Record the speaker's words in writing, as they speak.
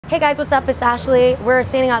Hey guys, what's up? It's Ashlie. We're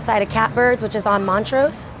standing outside of Catbirds, which is on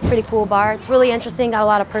Montrose. Pretty cool bar. It's really interesting, got a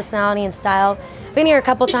lot of personality and style. Been here a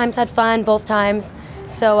couple times, had fun both times.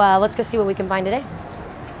 So let's go see what we can find today.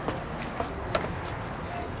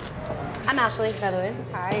 I'm Ashlie, by the way.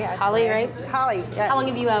 Hi, Ashlie. Holly, right? Holly, yes. How long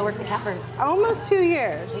have you worked at Catbirds? Almost 2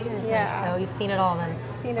 years. 2 years, Yeah. nice. So you've seen it all then.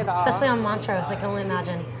 Seen it all. Especially on Montrose, I can only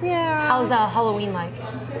imagine. Yeah. How's Halloween like?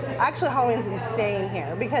 Actually, Halloween's insane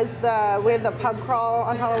here because we have the pub crawl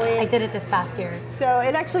on Halloween. I did it this past year. So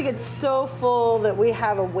it actually gets so full that we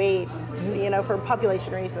have a wait, you know, for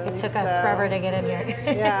population reasons. It took us forever to get in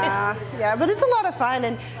here. yeah, but it's a lot of fun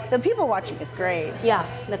and the people watching is great. Yeah,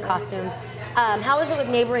 the costumes. How is it with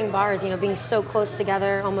neighboring bars, you know, being so close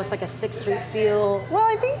together, almost like a 6th Street feel? Well,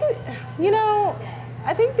 I think that, you know,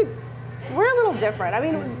 we're a little different. I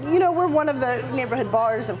mean, you know, we're one of the neighborhood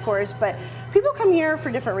bars, of course, but people come here for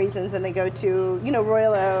different reasons and they go to, you know,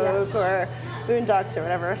 Royal Oak or Boondocks or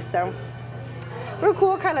whatever. So we're a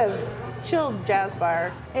cool kind of chilled jazz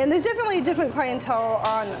bar. And there's definitely a different clientele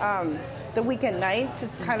on the weekend nights.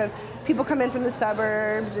 It's kind of, people come in from the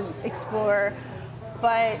suburbs and explore,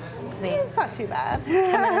 but it's not too bad.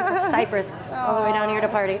 Coming in from Cyprus all the way down here to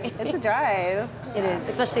party. It's a drive. It is,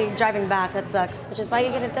 especially driving back, that sucks, which is why you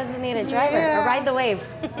get a designated driver, or ride the wave.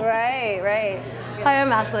 Right. Hi, I'm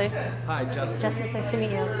Ashlie. Hi, Justin. Justice, nice to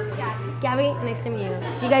meet you. Gabby, nice to meet you.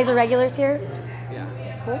 You guys are regulars here? Yeah.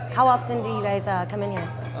 That's cool. How often do you guys come in here?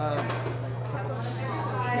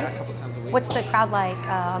 Yeah, a couple times a week. What's the crowd like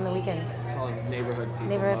on the weekends? It's all neighborhood people.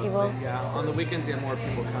 Neighborhood mostly. people? Yeah. On the weekends, you have more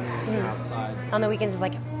people coming in from outside. On the weekends, is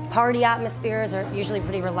like party atmospheres are usually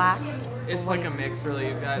pretty relaxed. It's like a mix, really.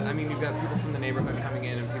 You've got people from the neighborhood coming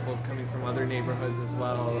in and people coming from other neighborhoods as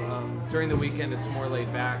well. During the weekend, it's more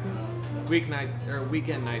laid back. Weekend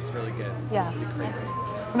nights really get pretty crazy.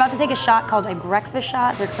 We're about to take a shot called a breakfast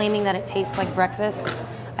shot. They're claiming that it tastes like breakfast.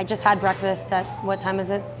 I just had breakfast at, what time is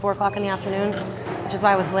it? 4 o'clock in the afternoon, which is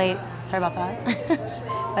why I was late. Sorry about that.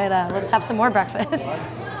 But let's have some more breakfast.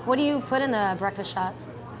 What do you put in the breakfast shot?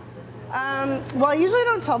 Well, I usually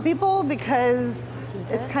don't tell people because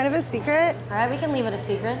it's kind of a secret. All right, we can leave it a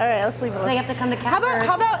secret. All right, let's leave it. So they have to come to Catbirds.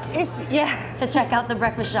 How about if, to check out the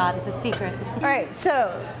breakfast shot. It's a secret. All right,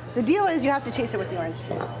 so the deal is you have to chase it with the orange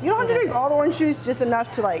juice. You don't have to drink all the orange juice, just enough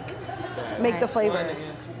to like make the flavor.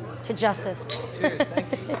 To justice. Cheers,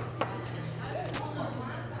 thank you.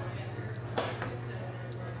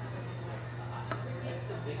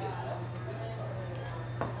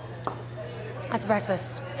 That's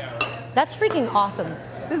breakfast. That's freaking awesome.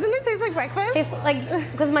 Doesn't it taste like breakfast? Tastes like,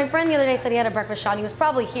 because my friend the other day said he had a breakfast shot and he was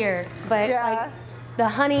probably here, but like the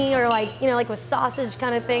honey or like, you know, like with sausage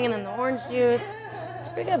kind of thing and then the orange juice, it's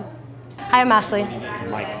pretty good. Hi, I'm Ashlie.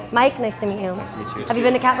 Mike. Mike, nice to meet you. Nice to meet you. Have you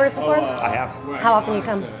been to Catbirds before? I have. How often do you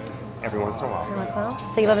come? Every once in a while. Every once in a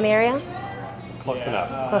while. So you live in the area? Close enough.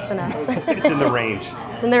 Close enough. It's in the range.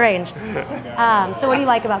 It's in the range. So what do you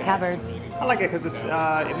like about Catbirds? I like it because it's,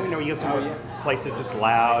 you know, you go somewhere, places that's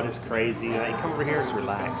loud, it's crazy. You come over here, it's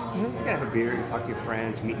relaxed. You can have a beer, you talk to your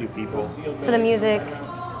friends, meet new people. So the music,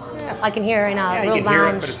 I can hear right now, Yeah, real you can lounge.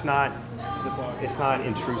 hear it, but it's not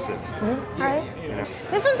intrusive. All right. You know?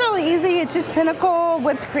 This one's really easy. It's just Pinnacle,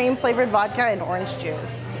 whipped cream, flavored vodka, and orange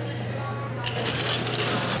juice.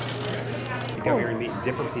 You come here and meet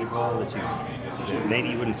different people that maybe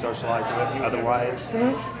you wouldn't socialize with otherwise.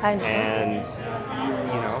 And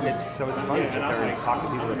you know, it's fun to sit there and talk to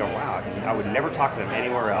people that go, wow, I would never talk to them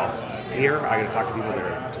anywhere else. Here, I got to talk to people that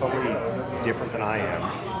are totally different than I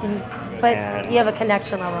am. But and you have a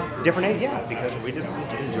connection level. Different age, yeah, because we just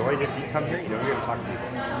enjoy this. You come here, you know, you're going to talk to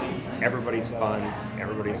people. Everybody's fun,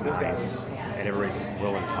 everybody's nice, and everybody's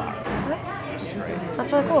willing to talk, which is great.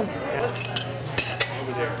 That's really cool. Yeah.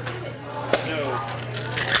 Over there. No.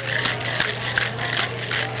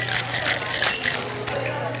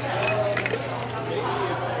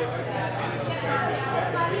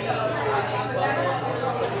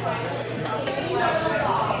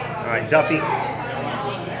 All right, Duffy,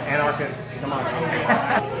 Anarchist, come on.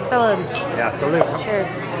 Salud. Yeah, salute. Cheers.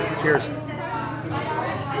 Cheers.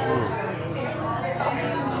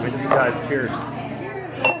 Thank you guys, cheers.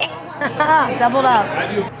 Doubled up.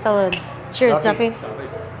 Salud. Cheers, Duffy.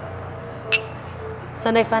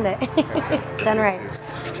 Sunday fun day. Done right.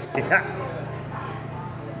 Yeah.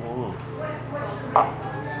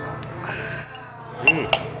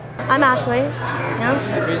 I'm Ashlie. Yeah?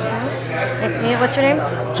 Nice to meet you. Nice to meet you. What's your name?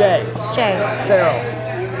 Jay. Jay. Farrell.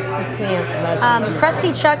 Nice to meet you.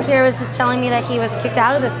 Krusty Chuck here was just telling me that he was kicked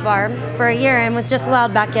out of this bar for a year and was just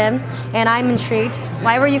allowed back in, and I'm intrigued.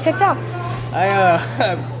 Why were you kicked out? I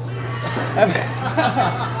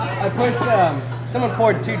pushed someone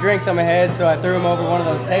poured 2 drinks on my head, so I threw them over one of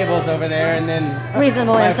those tables over there, and then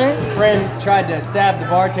reasonable my answer. friend tried to stab the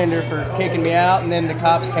bartender for kicking me out, and then the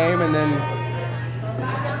cops came, and then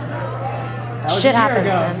that was Shit a year happens,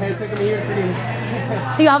 ago. man. It took him a year to forgive.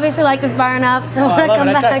 So you obviously like this bar enough to want I to love come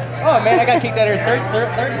it. back. Oh man, I got kicked out of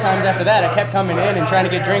here 30 times after that. I kept coming in and trying to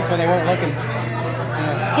get drinks when they weren't looking.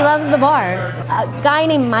 Yeah. He loves the bar. A guy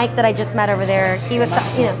named Mike that I just met over there, he was,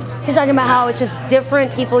 he's talking about how it's just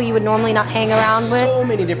different people you would normally not hang around with. So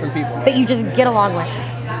many different people. That you just get along with.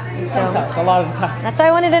 Sometimes, a lot of the time. That's why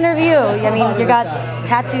I wanted to interview you. I mean, you got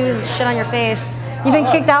tattooed and shit on your face. You've been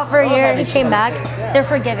kicked out for a year and you came back. They're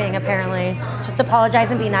forgiving, apparently. Just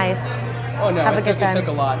apologize and be nice. Oh no, Have a good time. It took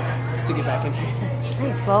a lot to get back in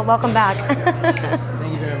here. Nice. Well, welcome back.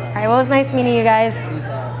 Thank you very much. All right. Well, it was nice meeting you guys.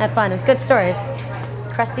 Had fun. It was good stories.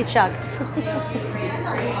 Crusty Chuck.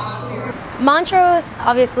 Montrose,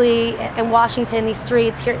 obviously, and Washington, these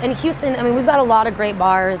streets here in Houston. I mean, we've got a lot of great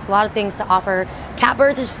bars, a lot of things to offer.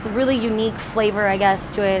 Catbirds is just a really unique flavor, I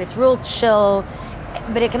guess, to it. It's real chill,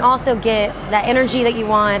 but it can also get that energy that you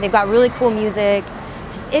want. They've got really cool music,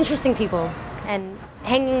 just interesting people, and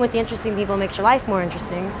hanging with the interesting people makes your life more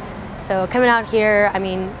interesting. So coming out here, I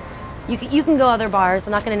mean, you can go other bars.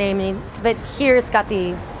 I'm not going to name any, but here it's got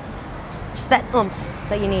just that oomph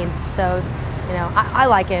that you need. So, I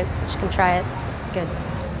like it. You should come try it. It's good.